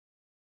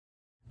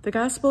The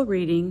Gospel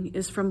reading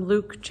is from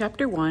Luke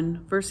chapter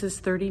 1, verses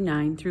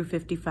 39 through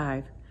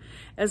 55.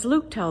 As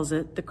Luke tells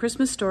it, the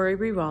Christmas story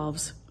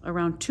revolves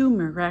around two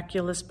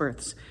miraculous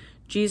births,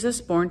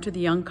 Jesus born to the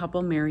young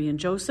couple Mary and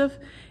Joseph,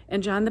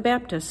 and John the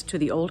Baptist to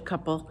the old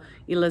couple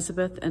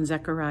Elizabeth and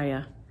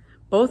Zechariah.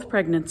 Both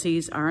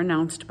pregnancies are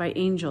announced by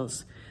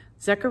angels.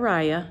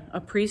 Zechariah,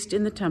 a priest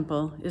in the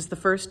temple, is the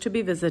first to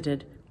be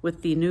visited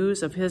with the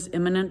news of his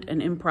imminent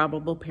and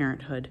improbable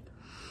parenthood.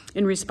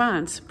 In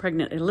response,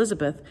 pregnant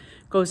Elizabeth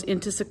goes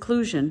into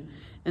seclusion,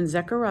 and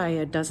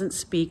Zechariah doesn't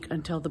speak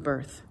until the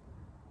birth.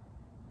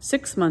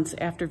 6 months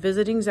after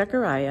visiting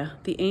Zechariah,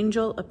 the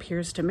angel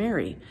appears to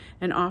Mary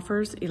and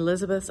offers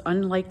Elizabeth's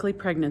unlikely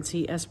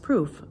pregnancy as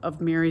proof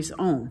of Mary's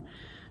own.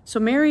 So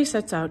Mary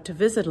sets out to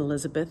visit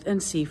Elizabeth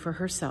and see for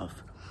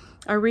herself.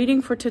 Our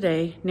reading for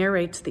today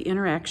narrates the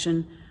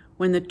interaction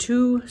when the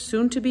two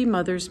soon-to-be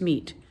mothers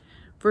meet.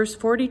 Verse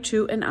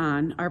 42 and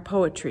on are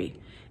poetry,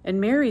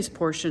 and Mary's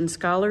portion,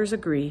 scholars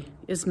agree,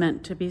 is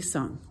meant to be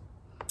sung.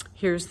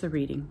 Here's the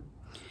reading.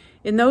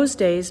 In those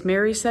days,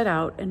 Mary set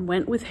out and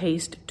went with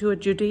haste to a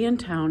Judean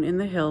town in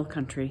the hill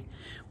country,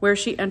 where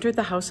she entered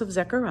the house of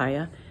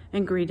Zechariah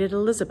and greeted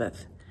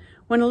Elizabeth.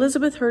 When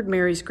Elizabeth heard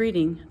Mary's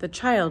greeting, the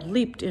child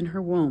leaped in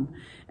her womb,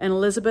 and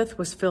Elizabeth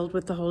was filled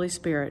with the Holy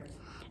Spirit,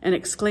 and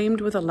exclaimed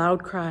with a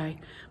loud cry,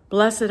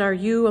 "Blessed are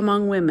you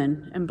among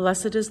women, and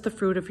blessed is the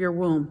fruit of your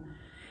womb.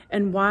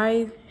 And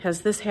why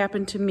has this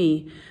happened to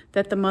me,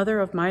 that the mother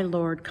of my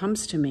Lord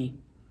comes to me?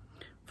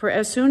 For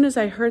as soon as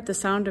I heard the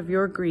sound of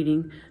your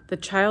greeting, the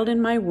child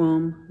in my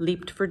womb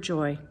leaped for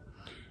joy.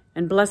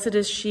 And blessed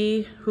is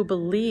she who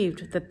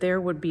believed that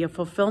there would be a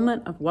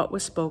fulfillment of what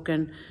was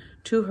spoken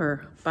to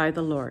her by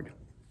the Lord."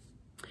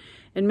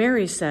 And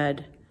Mary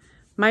said,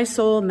 "My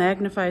soul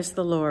magnifies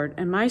the Lord,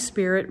 and my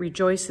spirit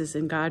rejoices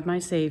in God my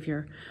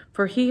Savior,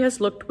 for he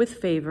has looked with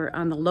favor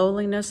on the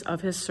lowliness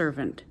of his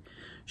servant.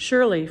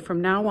 Surely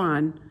from now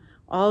on,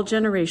 all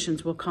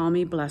generations will call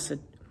me blessed.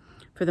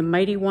 For the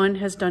Mighty One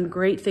has done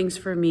great things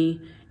for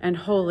me, and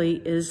holy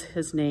is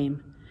his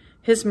name.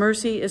 His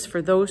mercy is for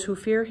those who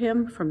fear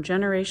him from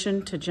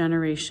generation to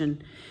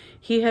generation.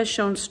 He has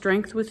shown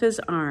strength with his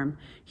arm.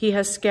 He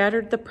has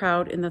scattered the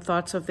proud in the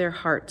thoughts of their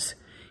hearts.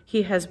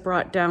 He has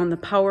brought down the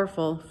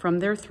powerful from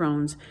their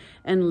thrones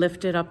and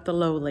lifted up the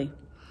lowly.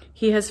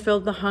 He has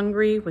filled the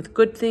hungry with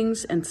good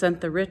things and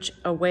sent the rich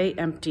away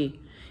empty.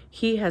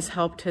 He has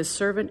helped his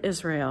servant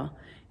Israel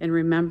in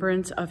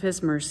remembrance of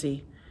his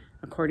mercy,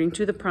 according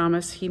to the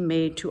promise he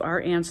made to our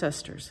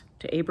ancestors,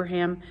 to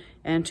Abraham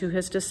and to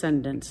his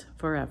descendants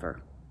forever."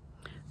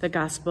 The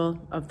Gospel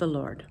of the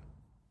Lord.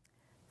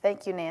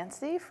 Thank you,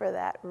 Nancy, for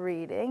that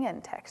reading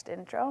and text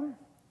intro.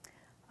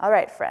 All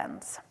right,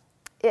 friends,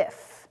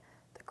 if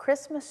the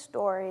Christmas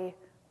story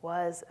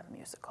was a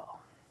musical.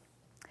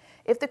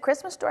 If the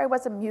Christmas story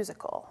was a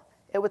musical,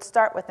 it would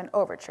start with an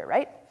overture,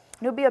 right?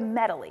 It would be a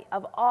medley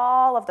of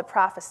all of the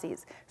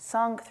prophecies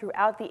sung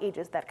throughout the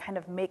ages that kind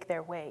of make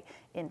their way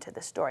into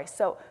the story.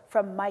 So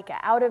from Micah,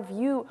 "Out of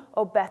you,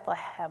 O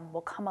Bethlehem,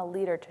 will come a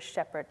leader to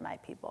shepherd my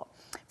people."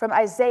 From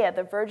Isaiah,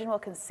 "The virgin will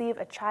conceive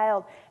a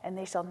child, and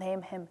they shall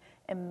name him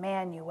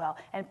Emmanuel."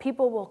 And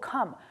people will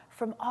come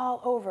from all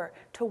over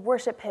to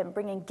worship him,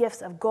 bringing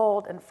gifts of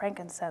gold and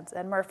frankincense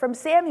and myrrh. From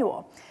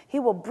Samuel, "He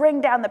will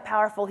bring down the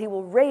powerful, he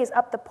will raise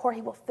up the poor,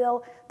 he will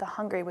fill the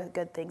hungry with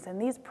good things."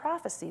 And these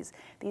prophecies,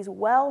 these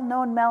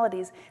well-known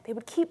melodies, they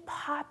would keep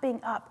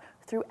popping up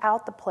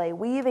throughout the play,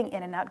 weaving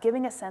in and out,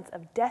 giving a sense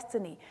of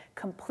destiny,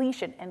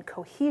 completion, and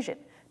cohesion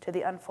to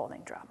the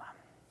unfolding drama.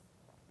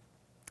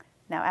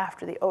 Now,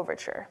 after the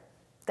overture,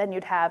 then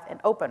you'd have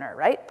an opener,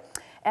 right?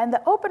 And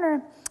the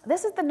opener,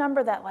 this is the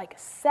number that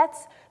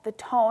sets the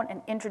tone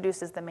and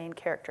introduces the main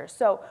characters.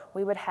 So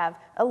we would have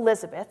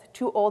Elizabeth,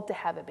 too old to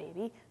have a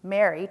baby,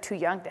 Mary, too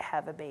young to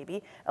have a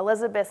baby,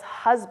 Elizabeth's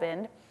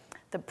husband,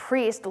 the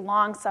priest, the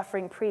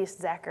long-suffering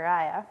priest,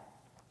 Zechariah,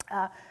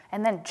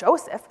 and then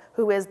Joseph,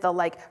 who is the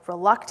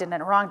reluctant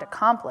and wronged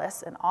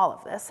accomplice in all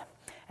of this.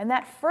 And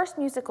that first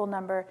musical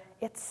number,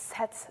 it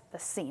sets the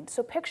scene.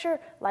 So picture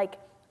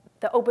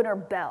the opener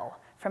bell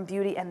from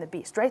Beauty and the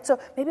Beast, right? So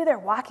maybe they're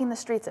walking the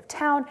streets of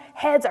town,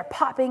 heads are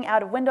popping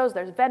out of windows,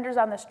 there's vendors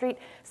on the street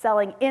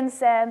selling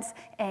incense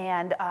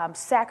and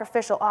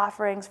sacrificial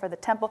offerings for the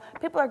temple.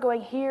 People are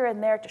going here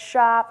and there to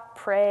shop,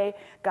 pray,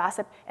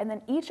 gossip, and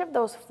then each of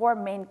those four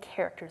main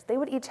characters, they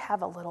would each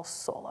have a little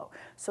solo.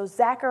 So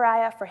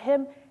Zechariah, for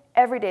him,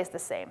 every day is the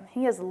same.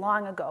 He has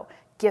long ago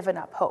given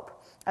up hope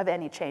of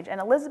any change. And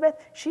Elizabeth,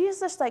 she is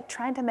just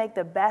trying to make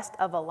the best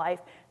of a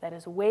life that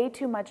is way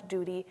too much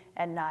duty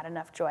and not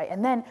enough joy.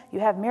 And then you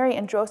have Mary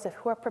and Joseph,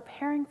 who are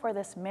preparing for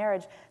this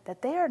marriage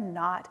that they are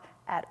not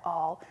at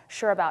all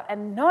sure about.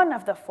 And none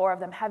of the four of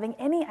them having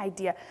any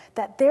idea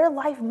that their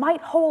life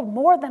might hold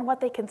more than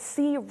what they can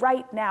see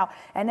right now.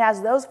 And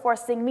as those four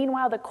sing,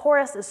 meanwhile, the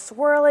chorus is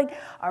swirling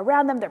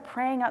around them. They're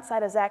praying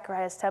outside of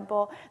Zechariah's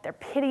temple. They're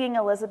pitying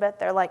Elizabeth.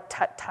 They're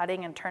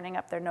tut-tutting and turning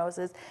up their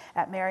noses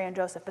at Mary and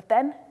Joseph. But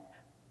then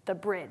the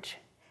bridge.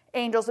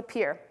 Angels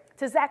appear,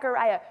 To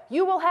Zechariah,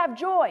 you will have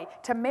joy.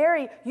 To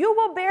Mary, you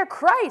will bear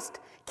Christ.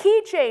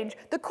 Key change.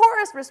 The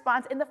chorus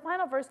response in the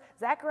final verse,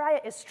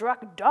 Zechariah is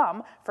struck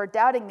dumb for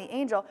doubting the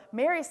angel.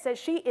 Mary says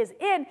she is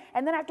in.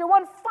 And then after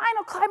one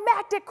final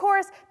climactic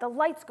chorus, the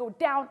lights go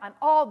down on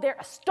all their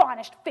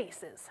astonished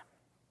faces.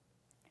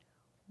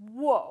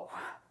 Whoa.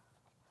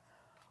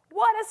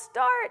 What a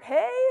start,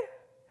 hey?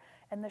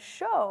 And the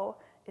show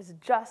is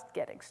just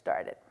getting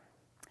started.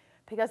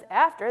 Because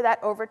after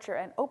that overture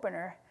and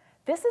opener,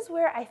 this is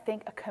where I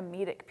think a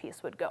comedic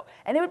piece would go.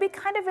 And it would be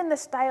kind of in the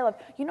style of,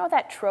 you know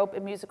that trope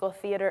in musical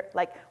theater,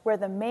 like where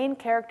the main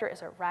character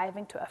is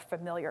arriving to a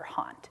familiar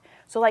haunt.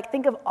 So like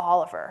think of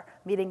Oliver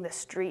meeting the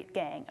street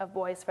gang of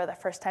boys for the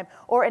first time,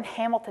 or in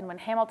Hamilton, when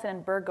Hamilton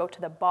and Burr go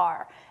to the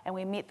bar and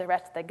we meet the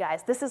rest of the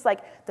guys. This is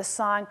like the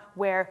song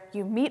where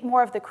you meet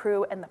more of the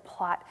crew and the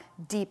plot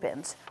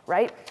deepens,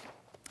 right?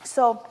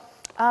 So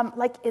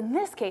like in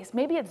this case,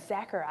 maybe it's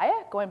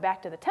Zechariah going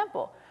back to the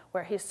temple,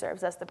 where he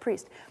serves as the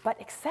priest. But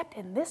except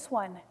in this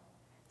one,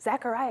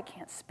 Zechariah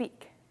can't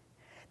speak.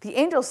 The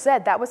angel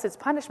said that was his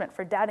punishment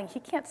for doubting. He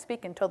can't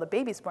speak until the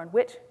baby's born,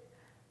 which,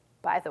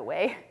 by the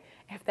way,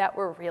 if that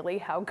were really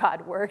how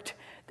God worked,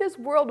 this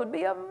world would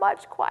be a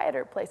much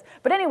quieter place.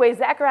 But anyway,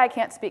 Zechariah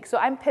can't speak, so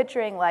I'm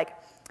picturing like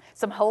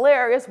some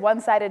hilarious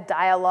one-sided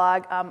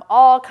dialogue,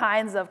 all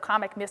kinds of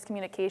comic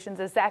miscommunications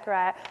as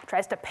Zechariah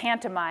tries to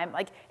pantomime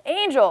like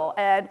angel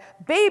and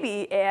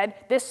baby and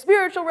this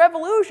spiritual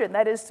revolution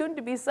that his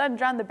soon-to-be son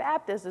John the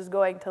Baptist is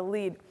going to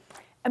lead.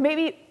 And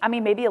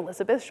maybe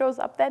Elizabeth shows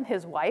up then,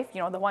 his wife,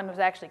 you know, the one who's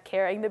actually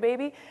carrying the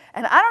baby.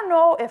 And I don't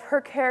know if her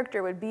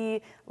character would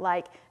be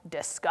like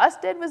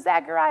disgusted with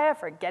Zechariah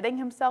for getting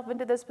himself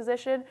into this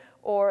position,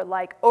 or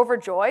like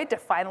overjoyed to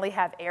finally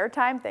have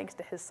airtime thanks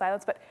to his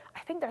silence. But I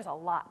think there's a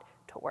lot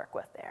to work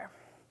with there.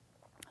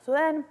 So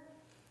then,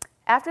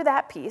 after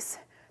that piece,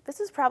 this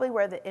is probably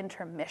where the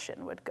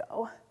intermission would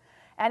go.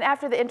 And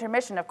after the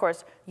intermission, of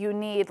course, you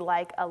need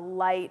like a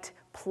light,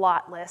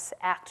 plotless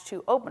Act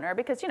 2 opener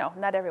because, you know,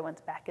 not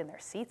everyone's back in their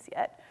seats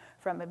yet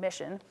from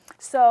admission.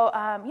 So,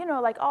 you know,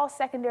 like all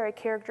secondary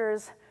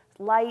characters,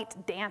 light,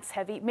 dance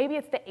heavy. Maybe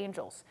it's the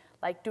angels,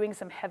 like doing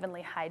some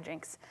heavenly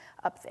hijinks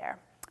up there.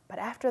 But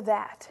after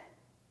that,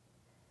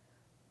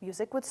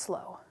 music would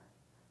slow,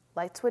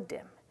 lights would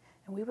dim,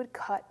 and we would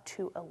cut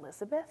to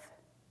Elizabeth.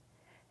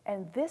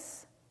 And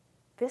this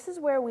is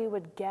where we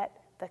would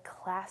get the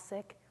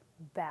classic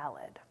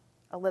ballad,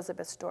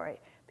 Elizabeth's story,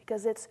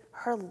 because it's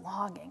her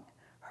longing,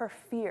 her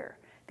fear,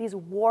 these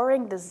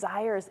warring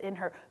desires in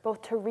her,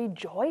 both to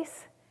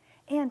rejoice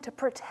and to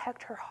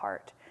protect her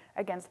heart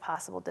against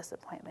possible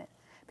disappointment.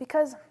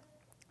 Because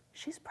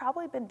she's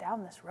probably been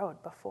down this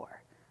road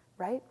before,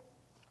 right?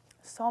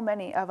 So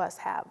many of us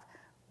have,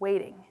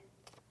 waiting,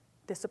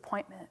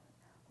 disappointment,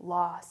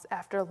 loss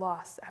after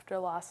loss after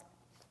loss,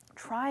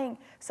 trying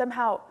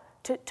somehow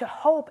to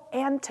hope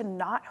and to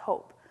not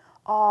hope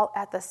all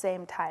at the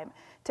same time,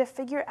 to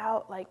figure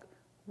out like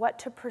what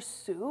to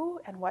pursue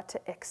and what to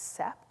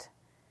accept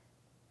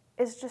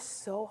is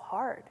just so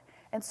hard.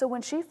 And so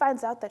when she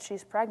finds out that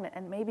she's pregnant,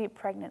 and maybe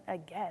pregnant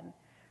again,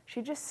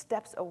 she just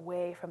steps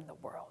away from the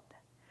world.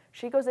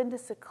 She goes into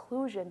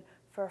seclusion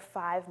for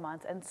 5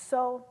 months. And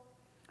so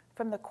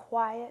from the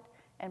quiet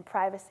and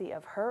privacy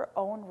of her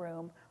own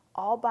room,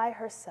 all by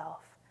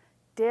herself,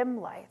 dim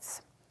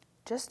lights,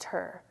 just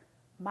her,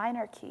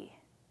 minor key,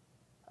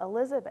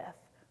 Elizabeth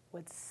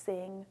would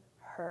sing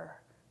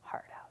her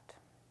heart out.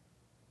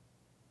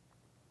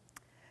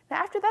 Now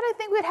after that, I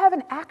think we'd have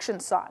an action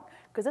song,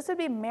 because this would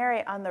be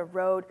Mary on the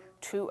road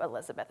to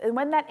Elizabeth. And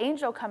when that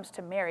angel comes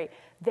to Mary,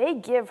 they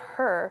give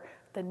her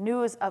the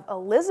news of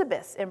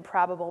Elizabeth's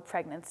improbable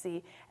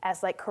pregnancy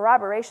as like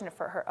corroboration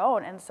for her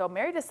own. And so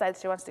Mary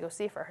decides she wants to go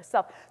see for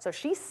herself. So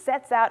she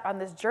sets out on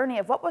this journey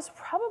of what was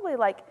probably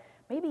like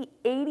maybe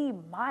 80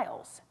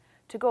 miles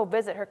to go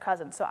visit her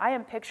cousin. So I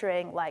am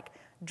picturing like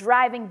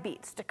driving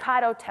beat,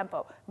 staccato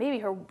tempo. Maybe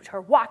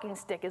her walking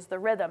stick is the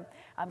rhythm,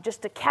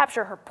 just to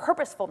capture her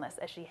purposefulness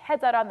as she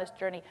heads out on this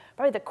journey.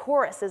 Probably the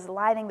chorus is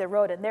lining the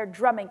road, and they're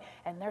drumming,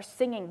 and they're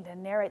singing to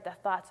narrate the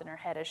thoughts in her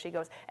head as she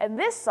goes. And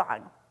this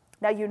song,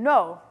 now you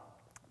know,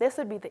 this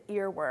would be the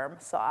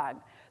earworm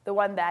song, the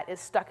one that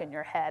is stuck in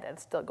your head and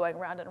still going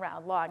round and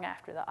round long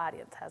after the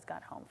audience has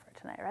gone home for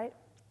tonight, right?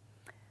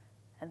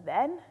 And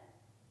then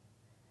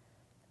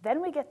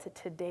we get to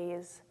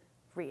today's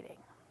reading.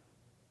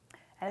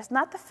 And it's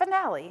not the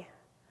finale.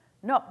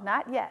 No,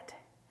 not yet.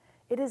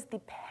 It is the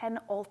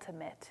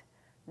penultimate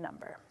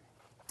number.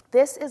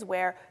 This is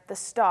where the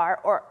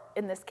star, or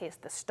in this case,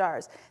 the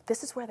stars,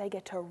 this is where they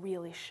get to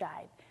really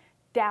shine.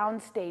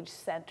 Downstage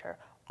center,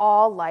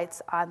 all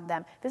lights on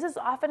them. This is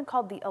often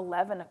called the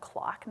 11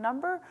 o'clock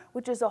number,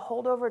 which is a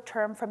holdover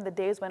term from the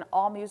days when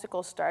all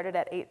musicals started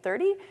at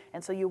 8:30,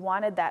 and so you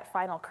wanted that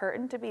final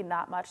curtain to be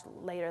not much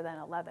later than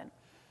 11.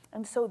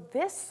 And so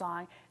this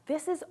song,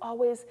 this is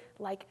always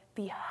like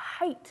the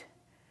height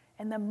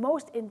and the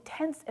most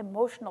intense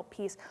emotional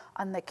piece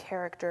on the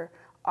character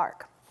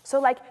arc.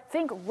 So like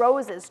think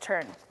Rose's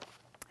turn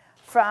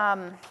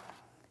from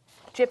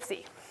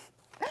Gypsy.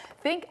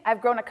 Think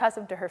I've grown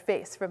accustomed to her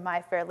face from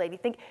My Fair Lady.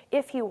 Think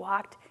if he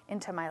walked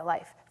into my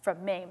life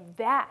from Mame.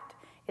 That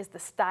is the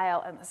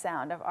style and the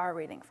sound of our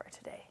reading for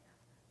today.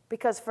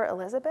 Because for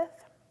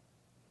Elizabeth,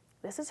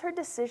 this is her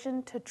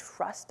decision to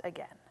trust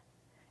again,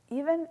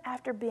 even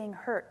after being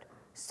hurt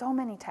so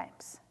many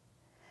times.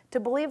 To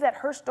believe that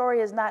her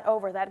story is not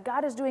over, that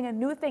God is doing a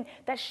new thing,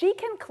 that she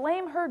can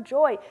claim her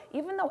joy,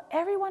 even though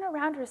everyone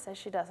around her says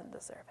she doesn't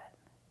deserve it.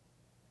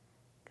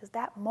 Because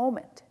that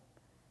moment,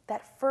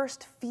 that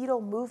first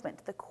fetal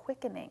movement, the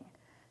quickening,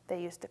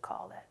 they used to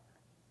call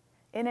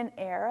it. In an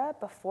era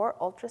before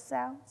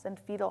ultrasounds and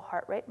fetal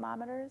heart rate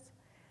monitors,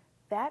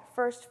 that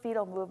first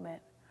fetal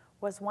movement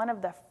was one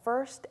of the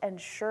first and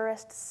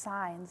surest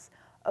signs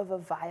of a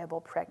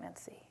viable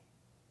pregnancy.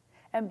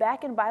 And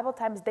back in Bible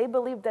times, they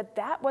believed that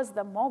that was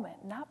the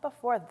moment, not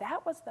before,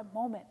 that was the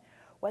moment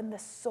when the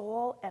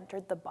soul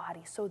entered the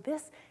body. So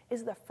this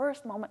is the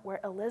first moment where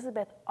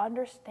Elizabeth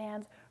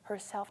understands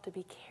herself to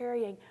be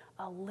carrying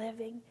a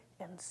living,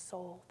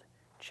 ensouled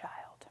child.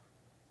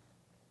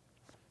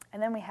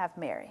 And then we have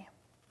Mary.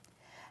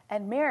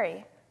 And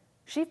Mary,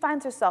 she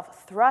finds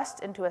herself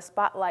thrust into a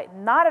spotlight,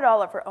 not at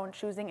all of her own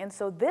choosing. And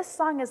so this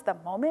song is the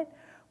moment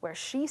where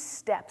she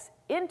steps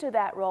into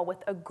that role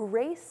with a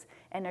grace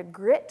and a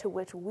grit to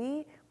which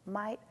we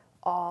might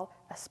all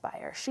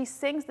aspire. She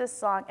sings this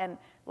song, and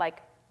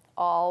like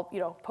all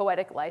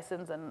poetic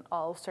license and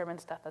all sermon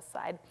stuff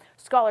aside,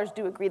 scholars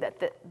do agree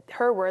that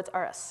her words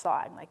are a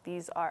song, like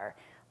these are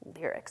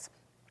lyrics.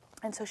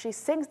 And so she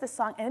sings this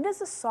song, and it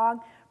is a song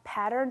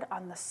patterned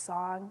on the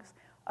songs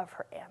of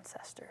her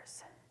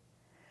ancestors.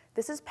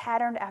 This is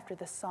patterned after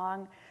the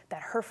song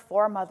that her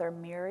foremother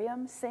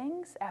Miriam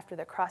sings after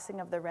the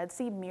crossing of the Red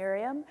Sea.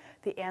 Miriam,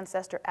 the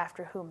ancestor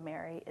after whom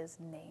Mary is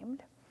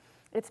named.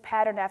 It's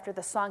patterned after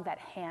the song that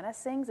Hannah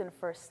sings in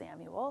 1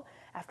 Samuel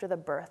after the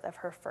birth of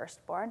her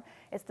firstborn.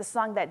 It's the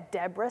song that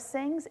Deborah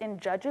sings in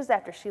Judges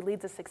after she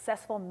leads a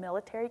successful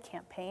military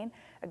campaign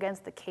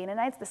against the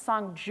Canaanites. The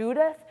song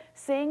Judith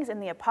sings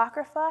in the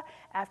Apocrypha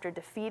after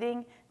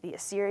defeating the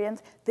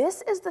Assyrians.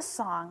 This is the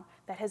song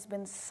that has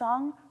been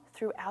sung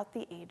throughout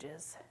the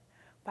ages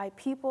by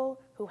people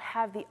who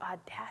have the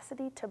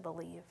audacity to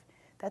believe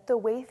that the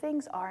way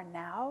things are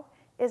now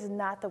is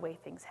not the way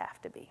things have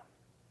to be.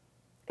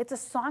 It's a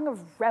song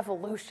of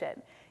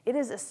revolution. It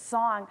is a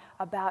song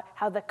about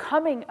how the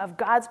coming of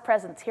God's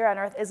presence here on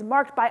earth is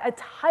marked by a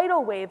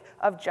tidal wave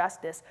of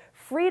justice,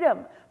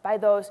 freedom by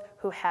those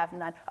who have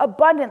none,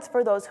 abundance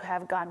for those who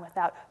have gone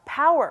without,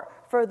 power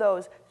for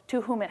those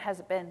to whom it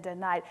has been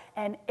denied,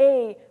 and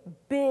a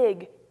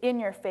big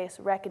in-your-face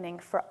reckoning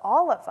for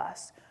all of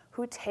us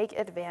who take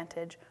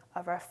advantage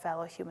of our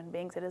fellow human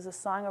beings. It is a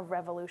song of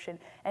revolution,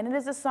 and it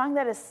is a song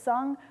that is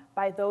sung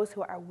by those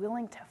who are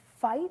willing to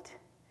fight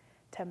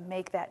to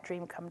make that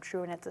dream come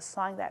true, and it's a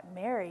song that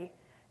Mary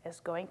is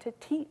going to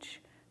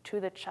teach to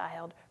the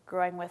child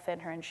growing within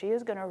her, and she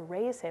is going to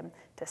raise him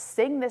to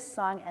sing this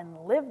song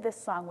and live this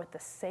song with the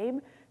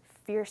same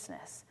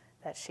fierceness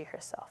that she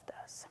herself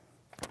does.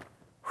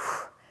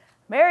 Whew.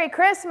 Merry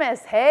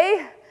Christmas,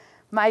 hey?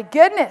 My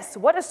goodness,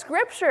 what a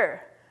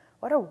scripture.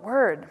 What a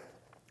word.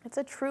 It's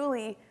a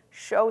truly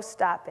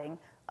show-stopping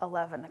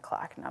 11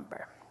 o'clock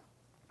number.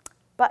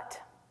 But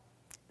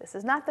this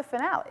is not the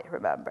finale,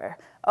 remember?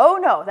 Oh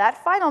no,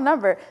 that final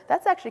number,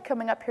 that's actually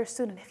coming up here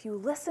soon. And if you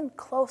listen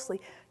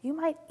closely, you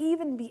might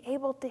even be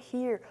able to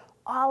hear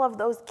all of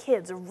those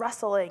kids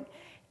rustling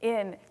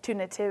into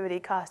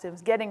nativity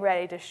costumes, getting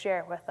ready to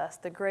share with us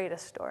the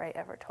greatest story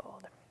ever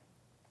told.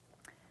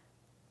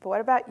 But what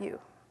about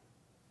you?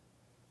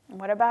 And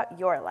what about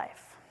your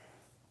life?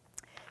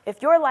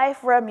 If your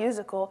life were a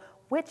musical,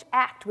 which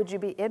act would you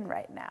be in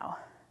right now?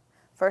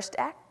 First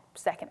act,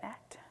 second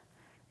act,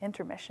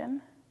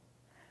 intermission?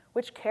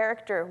 Which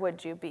character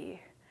would you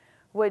be?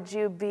 Would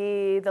you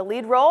be the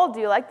lead role? Do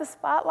you like the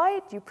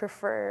spotlight? Do you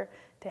prefer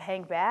to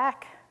hang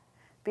back,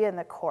 be in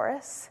the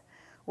chorus?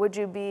 Would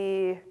you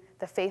be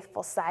the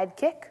faithful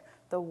sidekick,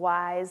 the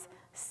wise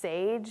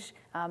sage,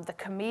 the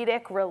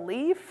comedic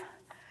relief?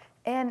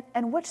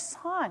 And which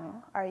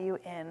song are you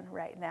in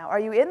right now? Are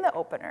you in the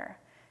opener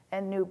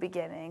and New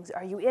Beginnings?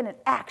 Are you in an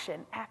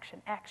action,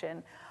 action,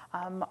 action?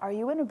 Are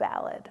you in a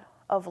ballad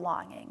of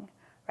longing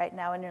right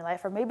now in your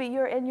life? Or maybe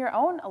you're in your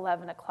own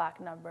 11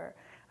 o'clock number,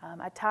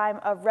 a time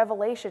of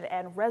revelation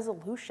and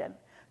resolution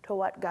to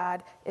what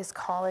God is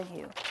calling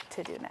you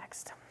to do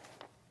next.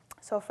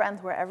 So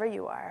friends, wherever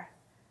you are,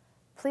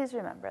 please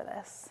remember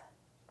this.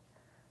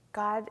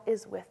 God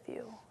is with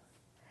you.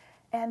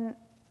 And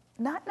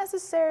not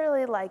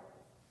necessarily like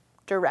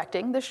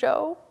directing the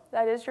show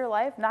that is your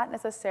life, not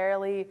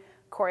necessarily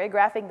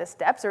choreographing the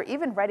steps or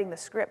even writing the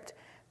script,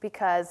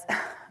 because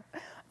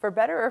for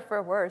better or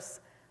for worse,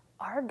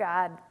 our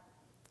God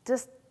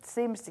just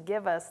seems to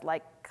give us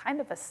like kind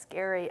of a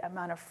scary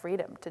amount of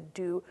freedom to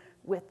do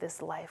with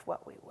this life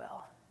what we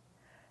will.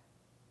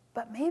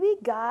 But maybe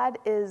God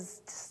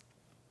is just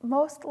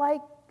most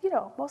like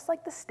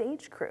the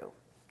stage crew,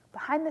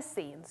 behind the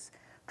scenes,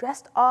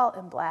 dressed all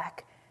in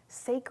black,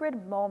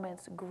 sacred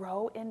moments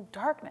grow in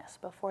darkness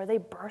before they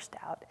burst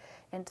out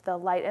into the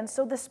light. And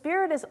so the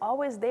Spirit is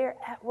always there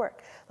at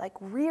work, like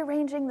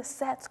rearranging the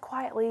sets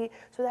quietly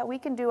so that we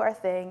can do our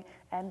thing,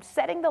 and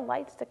setting the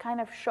lights to kind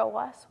of show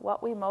us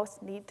what we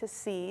most need to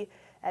see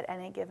at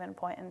any given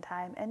point in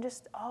time, and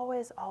just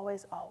always,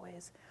 always,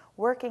 always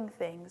working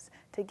things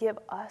to give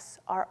us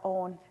our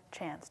own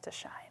chance to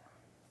shine.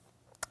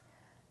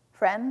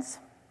 Friends,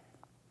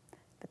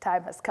 the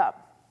time has come.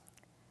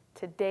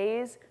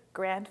 Today's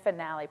grand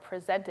finale,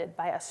 presented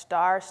by a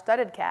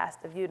star-studded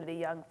cast of Unity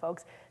young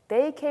folks.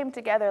 They came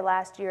together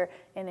last year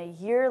in a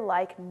year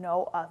like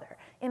no other,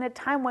 in a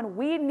time when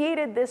we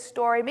needed this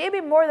story, maybe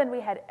more than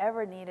we had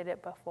ever needed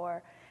it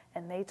before,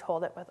 and they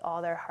told it with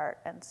all their heart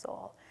and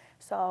soul.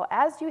 So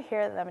as you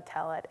hear them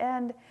tell it,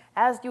 and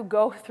as you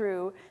go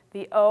through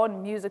the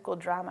own musical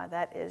drama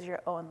that is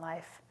your own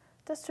life,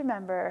 just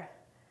remember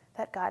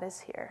that God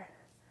is here,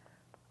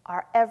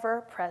 our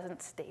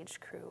ever-present stage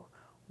crew,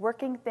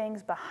 working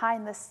things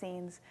behind the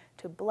scenes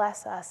to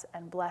bless us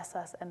and bless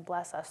us and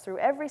bless us through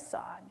every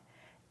song,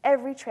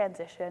 every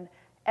transition,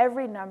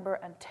 every number,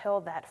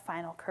 until that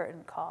final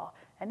curtain call,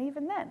 and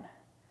even then,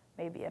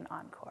 maybe an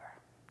encore.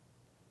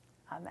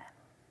 Amen.